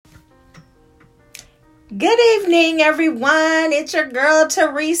Good evening, everyone. It's your girl,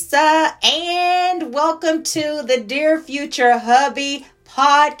 Teresa, and welcome to the Dear Future Hubby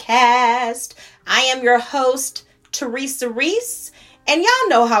podcast. I am your host, Teresa Reese, and y'all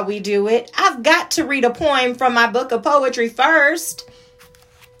know how we do it. I've got to read a poem from my book of poetry first.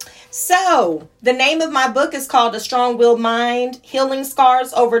 So, the name of my book is called A Strong-Willed Mind, Healing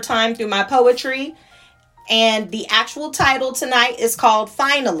Scars Over Time Through My Poetry, and the actual title tonight is called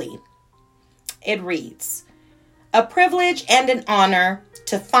Finally. It reads, a privilege and an honor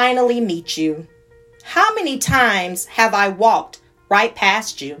to finally meet you. How many times have I walked right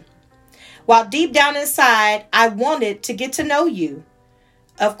past you? While deep down inside, I wanted to get to know you.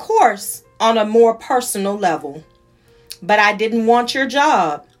 Of course, on a more personal level. But I didn't want your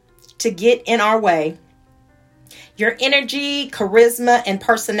job to get in our way. Your energy, charisma, and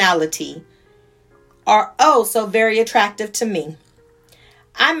personality are oh so very attractive to me.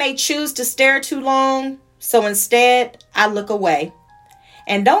 I may choose to stare too long, so instead I look away.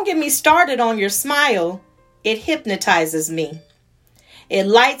 And don't get me started on your smile. It hypnotizes me. It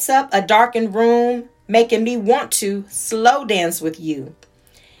lights up a darkened room, making me want to slow dance with you.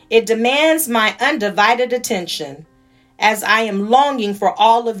 It demands my undivided attention, as I am longing for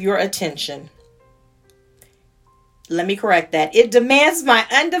all of your attention. Let me correct that. It demands my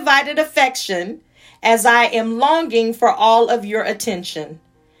undivided affection, as I am longing for all of your attention.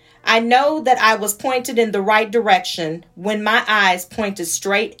 I know that I was pointed in the right direction when my eyes pointed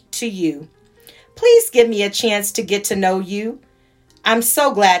straight to you. Please give me a chance to get to know you. I'm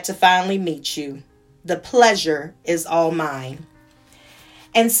so glad to finally meet you. The pleasure is all mine.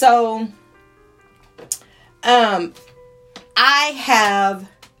 And so, I have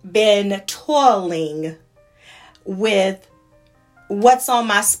been toiling with what's on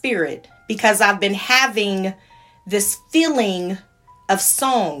my spirit because I've been having this feeling of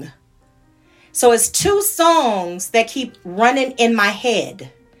song. So it's two songs that keep running in my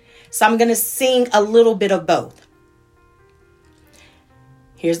head. So I'm going to sing a little bit of both.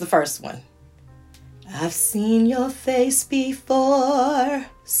 Here's the first one. I've seen your face before,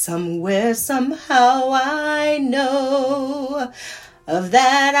 somewhere, somehow I know, of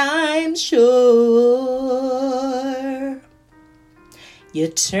that I'm sure. You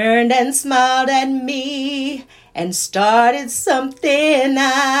turned and smiled at me and started something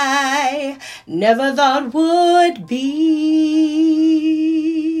I never thought would be.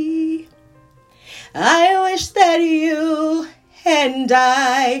 I wish that you and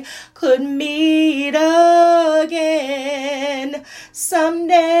I could meet again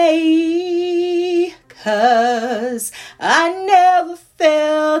someday, 'cause I never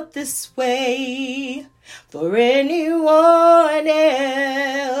felt this way for anyone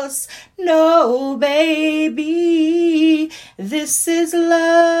else. No, baby, this is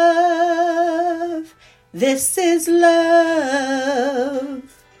love. This is love.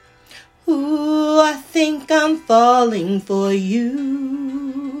 Ooh, I think I'm falling for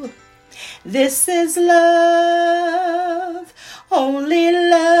you. This is love, only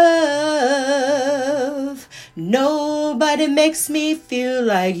love. Nobody makes me feel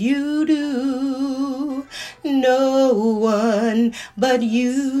like you do. No one but you.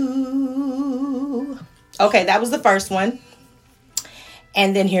 Okay, that was the first one.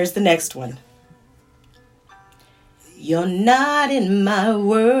 And then here's the next one. You're not in my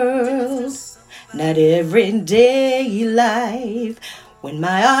world, not everyday life. When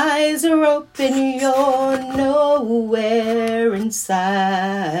my eyes are open, you're nowhere in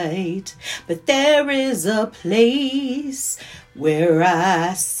sight. But there is a place where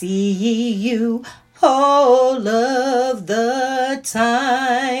I see you all of the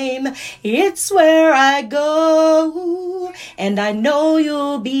time. It's where I go, and I know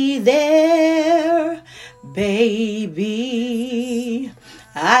you'll be there, baby.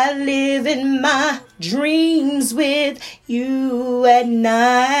 I live in my dreams with you at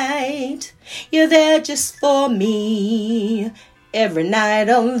night. You're there just for me every night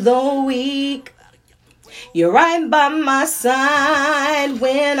of the week. You're right by my side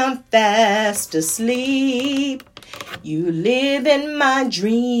when I'm fast asleep. You live in my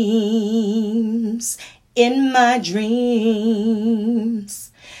dreams, in my dreams.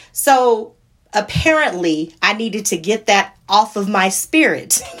 So apparently I needed to get that off of my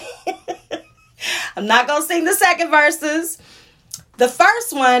spirit. I'm not going to sing the second verses. The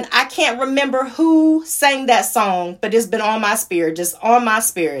first one, I can't remember who sang that song, but it's been on my spirit, just on my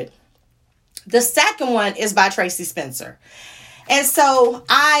spirit. The second one is by Tracy Spencer. And so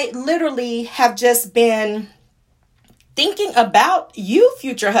I literally have just been thinking about you,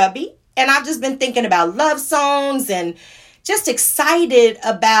 future hubby. And I've just been thinking about love songs and just excited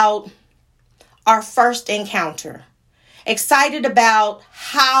about our first encounter. Excited about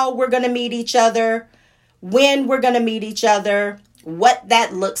how we're going to meet each other, when we're going to meet each other, what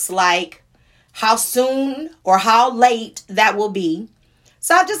that looks like, how soon or how late that will be.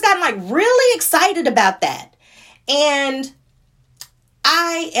 So I've just gotten like really excited about that. And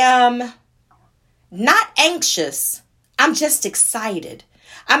I am not anxious. I'm just excited.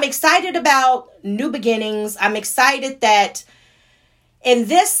 I'm excited about new beginnings. I'm excited that in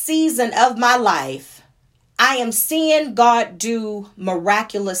this season of my life, I am seeing God do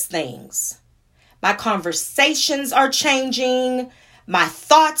miraculous things. My conversations are changing. My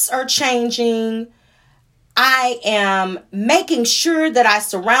thoughts are changing. I am making sure that I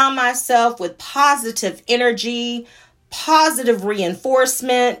surround myself with positive energy, positive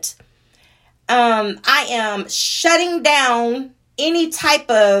reinforcement. I am shutting down any type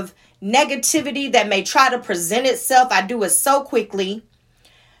of negativity that may try to present itself. I do it so quickly.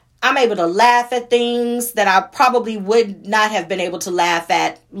 I'm able to laugh at things that I probably would not have been able to laugh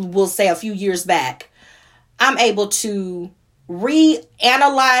at, we'll say, a few years back. I'm able to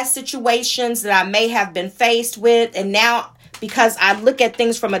reanalyze situations that I may have been faced with. And now, because I look at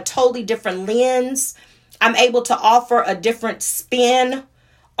things from a totally different lens, I'm able to offer a different spin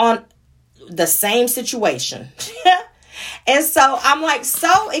on the same situation. And so I'm like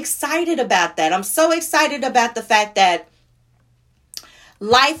so excited about that. I'm so excited about the fact that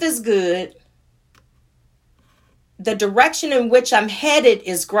life is good. The direction in which I'm headed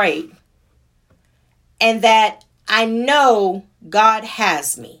is great. And that I know God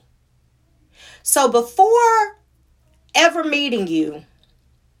has me. So before ever meeting you,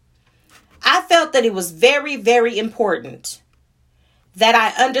 I felt that it was very, very important that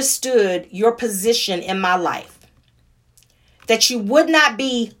I understood your position in my life. That you would not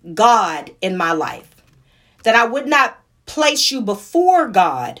be God in my life. That I would not place you before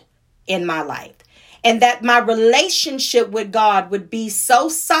God in my life. And that my relationship with God would be so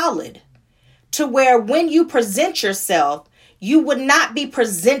solid to where when you present yourself, you would not be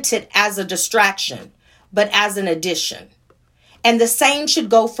presented as a distraction, but as an addition. And the same should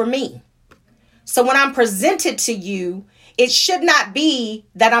go for me. So when I'm presented to you, it should not be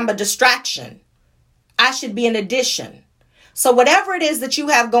that I'm a distraction. I should be an addition. So whatever it is that you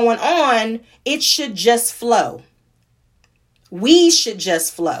have going on, it should just flow. We should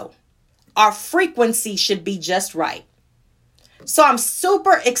just flow. Our frequency should be just right. So I'm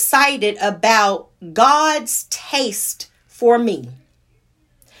super excited about God's taste for me.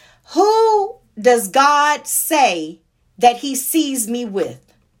 Who does God say that he sees me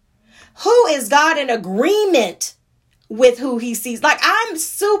with? Who is God in agreement with who he sees? Like, I'm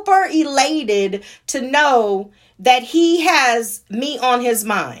super elated to know that he has me on his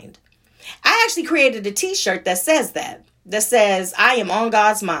mind. I actually created a t-shirt that says that says, I am on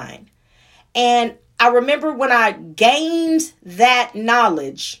God's mind. And I remember when I gained that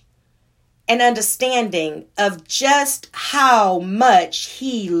knowledge and understanding of just how much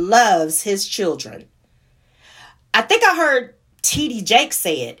he loves his children. I think I heard T.D. Jakes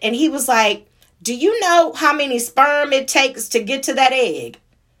say it, and he was like, do you know how many sperm it takes to get to that egg?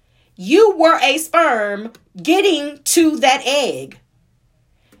 You were a sperm getting to that egg.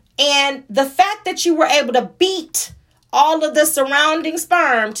 And the fact that you were able to beat all of the surrounding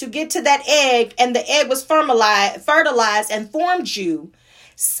sperm to get to that egg, and the egg was fertilized and formed you,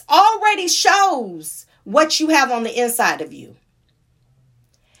 already shows what you have on the inside of you.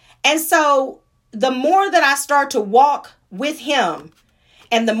 And so the more that I start to walk with him,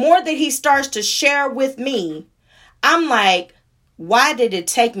 and the more that he starts to share with me, I'm like, why did it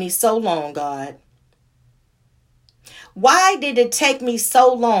take me so long, God? Why did it take me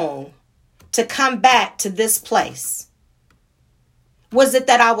so long to come back to this place? Was it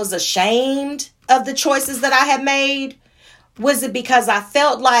that I was ashamed of the choices that I had made? Was it because I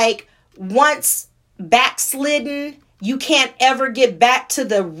felt like once backslidden, you can't ever get back to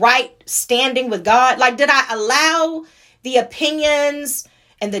the right standing with God? Like, did I allow the opinions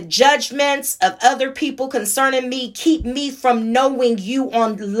and the judgments of other people concerning me keep me from knowing you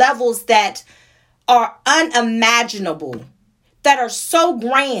on levels that are unimaginable, that are so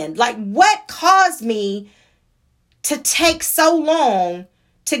grand? Like, what caused me to take so long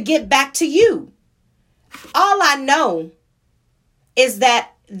to get back to you? All I know is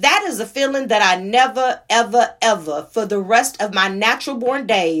that is a feeling that I never, ever, ever for the rest of my natural born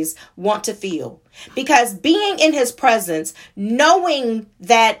days want to feel. Because being in his presence, knowing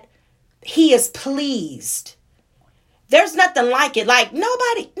that he is pleased, there's nothing like it. Like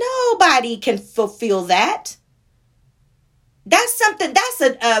nobody can fulfill that. That's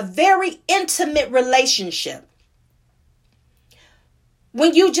a very intimate relationship.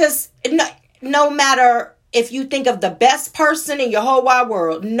 When you just, no matter if you think of the best person in your whole wide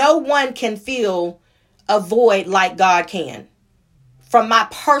world, no one can fill a void like God can. From my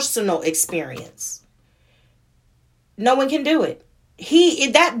personal experience, no one can do it.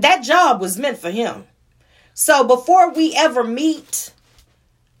 That job was meant for him. So before we ever meet,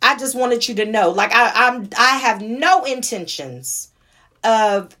 I just wanted you to know, like, I have no intentions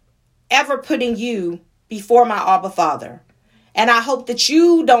of ever putting you before my Abba Father. And I hope that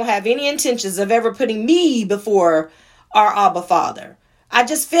you don't have any intentions of ever putting me before our Abba Father. I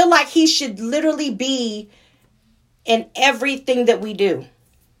just feel like he should literally be in everything that we do.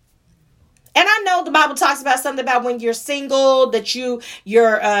 And I know the Bible talks about something about when you're single, that you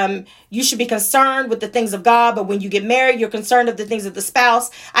should be concerned with the things of God. But when you get married, you're concerned of the things of the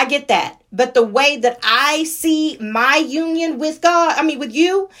spouse. I get that. But the way that I see my union with God, with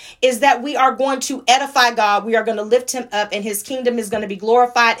you, is that we are going to edify God. We are going to lift him up, and his kingdom is going to be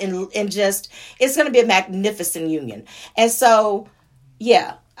glorified, and just, it's going to be a magnificent union. And so,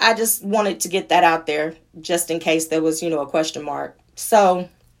 yeah, I just wanted to get that out there just in case there was, a question mark. So,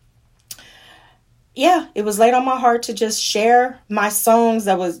 yeah, it was laid on my heart to just share my songs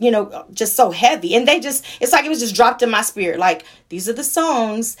that was, just so heavy. And it's like it was just dropped in my spirit. Like, these are the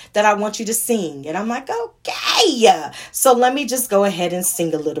songs that I want you to sing. And I'm like, okay. So let me just go ahead and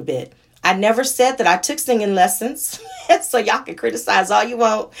sing a little bit. I never said that I took singing lessons. So y'all can criticize all you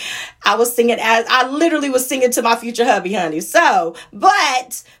want. I literally was singing to my future hubby, honey. So,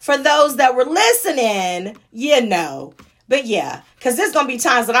 but for those that were listening, But yeah, because there's going to be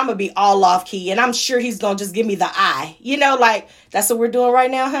times that I'm going to be all off key, and I'm sure he's going to just give me the eye. Like, that's what we're doing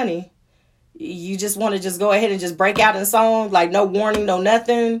right now, honey. You just want to just go ahead and just break out in song, like no warning, no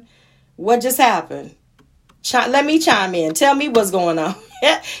nothing. What just happened? Let me chime in. Tell me what's going on.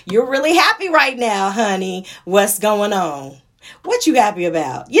 You're really happy right now, honey. What's going on? What you happy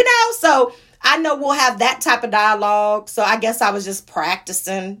about? So I know we'll have that type of dialogue. So I guess I was just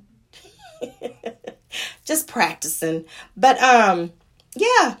practicing. Just practicing. But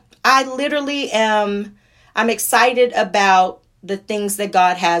yeah, I literally I'm excited about the things that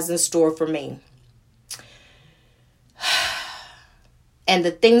God has in store for me. And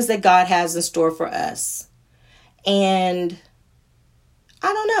the things that God has in store for us. And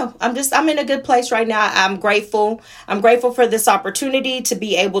I don't know. I'm in a good place right now. I'm grateful. I'm grateful for this opportunity to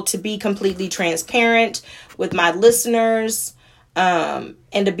be able to be completely transparent with my listeners, and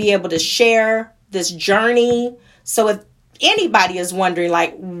to be able to share this journey. So if anybody is wondering,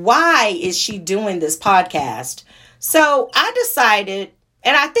 like, why is she doing this podcast? So I decided,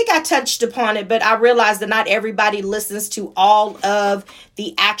 and I think I touched upon it, but I realized that not everybody listens to all of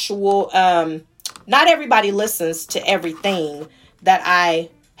the actual, not everybody listens to everything that I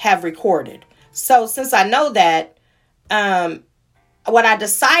have recorded. So since I know that, what I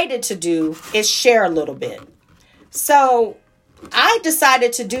decided to do is share a little bit. So I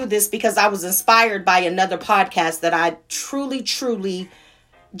decided to do this because I was inspired by another podcast that I truly, truly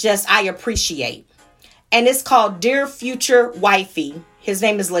I appreciate. And it's called Dear Future Wifey. His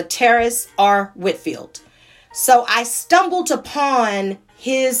name is Lateris R. Whitfield. So I stumbled upon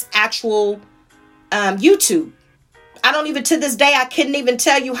his actual YouTube. I don't even, to this day, I couldn't even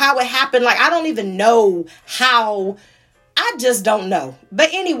tell you how it happened. Like, I don't even know how. I just don't know. But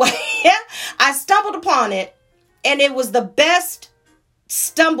anyway, I stumbled upon it. And it was the best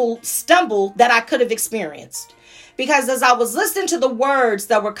stumble that I could have experienced. Because as I was listening to the words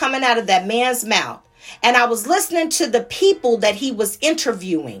that were coming out of that man's mouth, and I was listening to the people that he was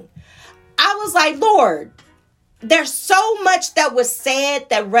interviewing, I was like, Lord, there's so much that was said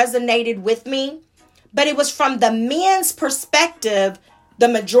that resonated with me, but it was from the men's perspective the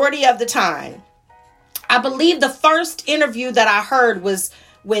majority of the time. I believe the first interview that I heard was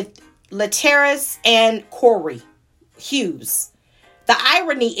with Lateris and Corey Hughes. The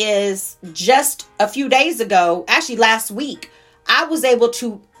irony is, just a few days ago, actually last week, I was able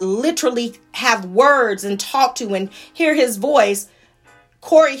to literally have words and talk to and hear his voice,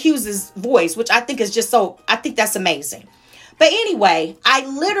 Corey Hughes' voice, which I think is I think that's amazing. But anyway, I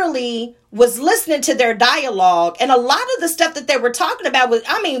literally was listening to their dialogue, and a lot of the stuff that they were talking about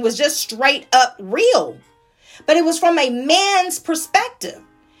was just straight up real. But it was from a man's perspective.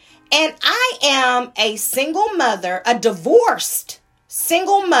 And I am a single mother, a divorced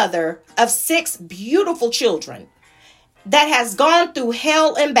single mother of 6 beautiful children that has gone through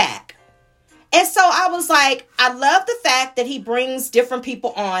hell and back. And so I was like, I love the fact that he brings different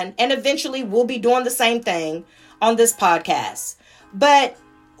people on, and eventually we'll be doing the same thing on this podcast. But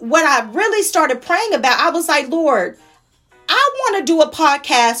what I really started praying about, I was like, Lord, I want to do a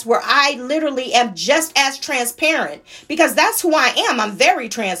podcast where I literally am just as transparent, because that's who I am. I'm very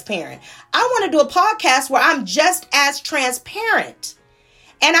transparent. I want to do a podcast where I'm just as transparent,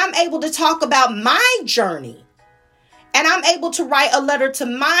 and I'm able to talk about my journey, and I'm able to write a letter to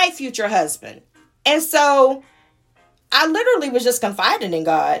my future husband. And so I literally was just confiding in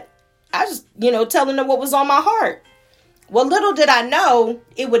God. I just, telling him what was on my heart. Well, little did I know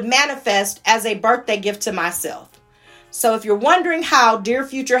it would manifest as a birthday gift to myself. So if you're wondering how Dear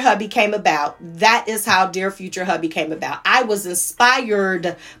Future Hubby came about, that is how Dear Future Hubby came about. I was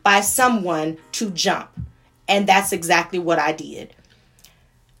inspired by someone to jump, and that's exactly what I did.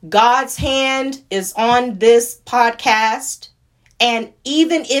 God's hand is on this podcast, and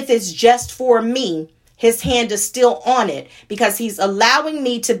even if it's just for me, his hand is still on it because he's allowing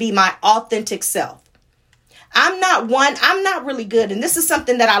me to be my authentic self. I'm not really good. And this is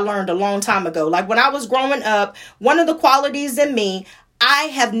something that I learned a long time ago. Like when I was growing up, one of the qualities in me, I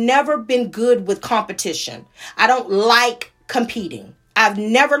have never been good with competition. I don't like competing. I've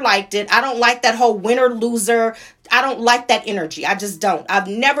never liked it. I don't like that whole winner loser. I don't like that energy. I just don't. I've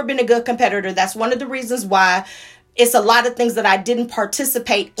never been a good competitor. That's one of the reasons why it's a lot of things that I didn't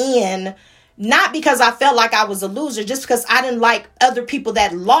participate in. Not because I felt like I was a loser, just because I didn't like other people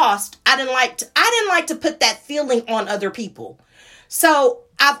that lost. I didn't like to put that feeling on other people. So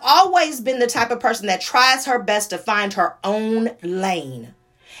I've always been the type of person that tries her best to find her own lane.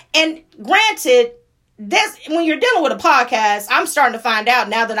 And granted, when you're dealing with a podcast, I'm starting to find out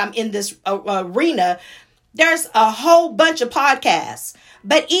now that I'm in this arena, there's a whole bunch of podcasts.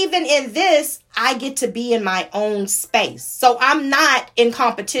 But even in this, I get to be in my own space. So I'm not in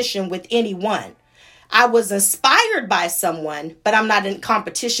competition with anyone. I was inspired by someone, but I'm not in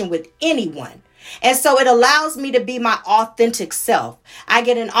competition with anyone. And so it allows me to be my authentic self. I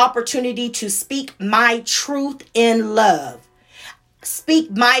get an opportunity to speak my truth in love. Speak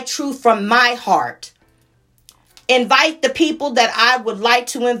my truth from my heart. Invite the people that I would like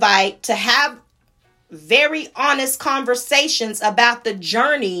to invite to have very honest conversations about the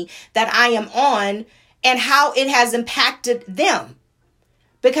journey that I am on and how it has impacted them.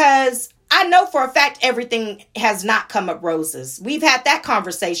 Because I know for a fact everything has not come up roses. We've had that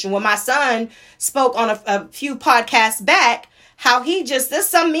conversation when my son spoke on a few podcasts back, how there's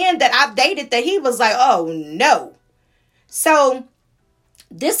some men that I've dated that he was like, oh no. So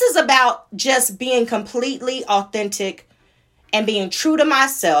this is about just being completely authentic and being true to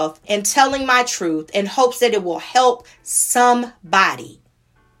myself and telling my truth in hopes that it will help somebody,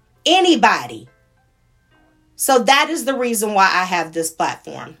 anybody. So that is the reason why I have this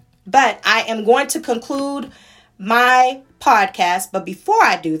platform. But I am going to conclude my podcast. But before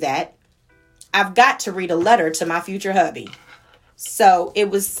I do that, I've got to read a letter to my future hubby. So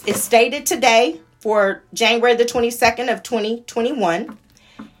it's stated today for January the 22nd of 2021.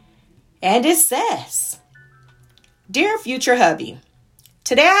 And it says, Dear future hubby,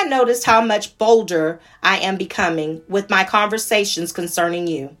 today I noticed how much bolder I am becoming with my conversations concerning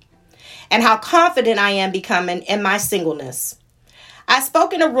you, and how confident I am becoming in my singleness. I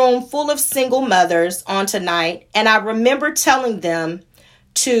spoke in a room full of single mothers on tonight, and I remember telling them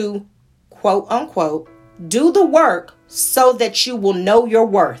to, quote unquote, do the work so that you will know your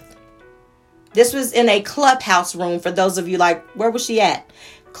worth. This was in a Clubhouse room. For those of you like, where was she at?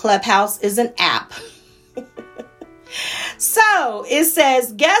 Clubhouse is an app. So it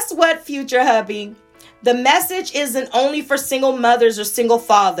says, guess what, future hubby? The message isn't only for single mothers or single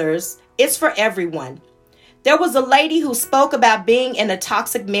fathers. It's for everyone. There was a lady who spoke about being in a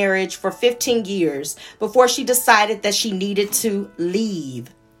toxic marriage for 15 years before she decided that she needed to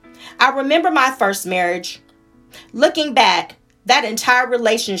leave. I remember my first marriage. Looking back, that entire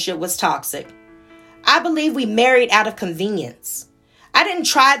relationship was toxic. I believe we married out of convenience. I didn't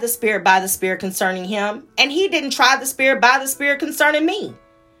try the Spirit by the Spirit concerning him, and he didn't try the Spirit by the Spirit concerning me.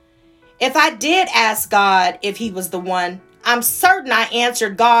 If I did ask God if he was the one, I'm certain I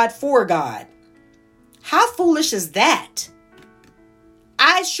answered God for God. How foolish is that?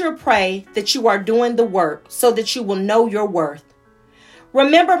 I sure pray that you are doing the work so that you will know your worth.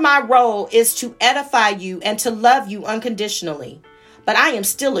 Remember, my role is to edify you and to love you unconditionally, but I am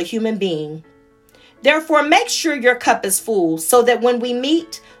still a human being. Therefore, make sure your cup is full so that when we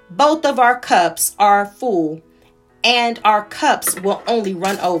meet, both of our cups are full and our cups will only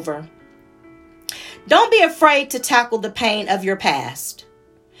run over. Don't be afraid to tackle the pain of your past.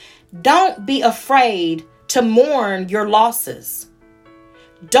 Don't be afraid to mourn your losses.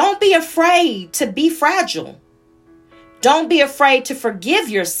 Don't be afraid to be fragile. Don't be afraid to forgive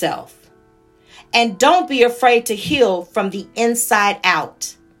yourself. And don't be afraid to heal from the inside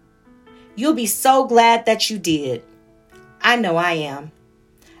out. You'll be so glad that you did. I know I am.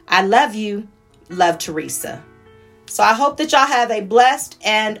 I love you. Love, Teresa. So I hope that y'all have a blessed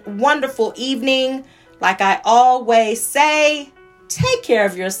and wonderful evening. Like I always say, take care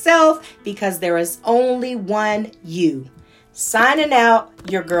of yourself because there is only one you. Signing out,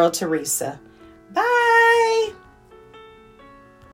 your girl Teresa. Bye.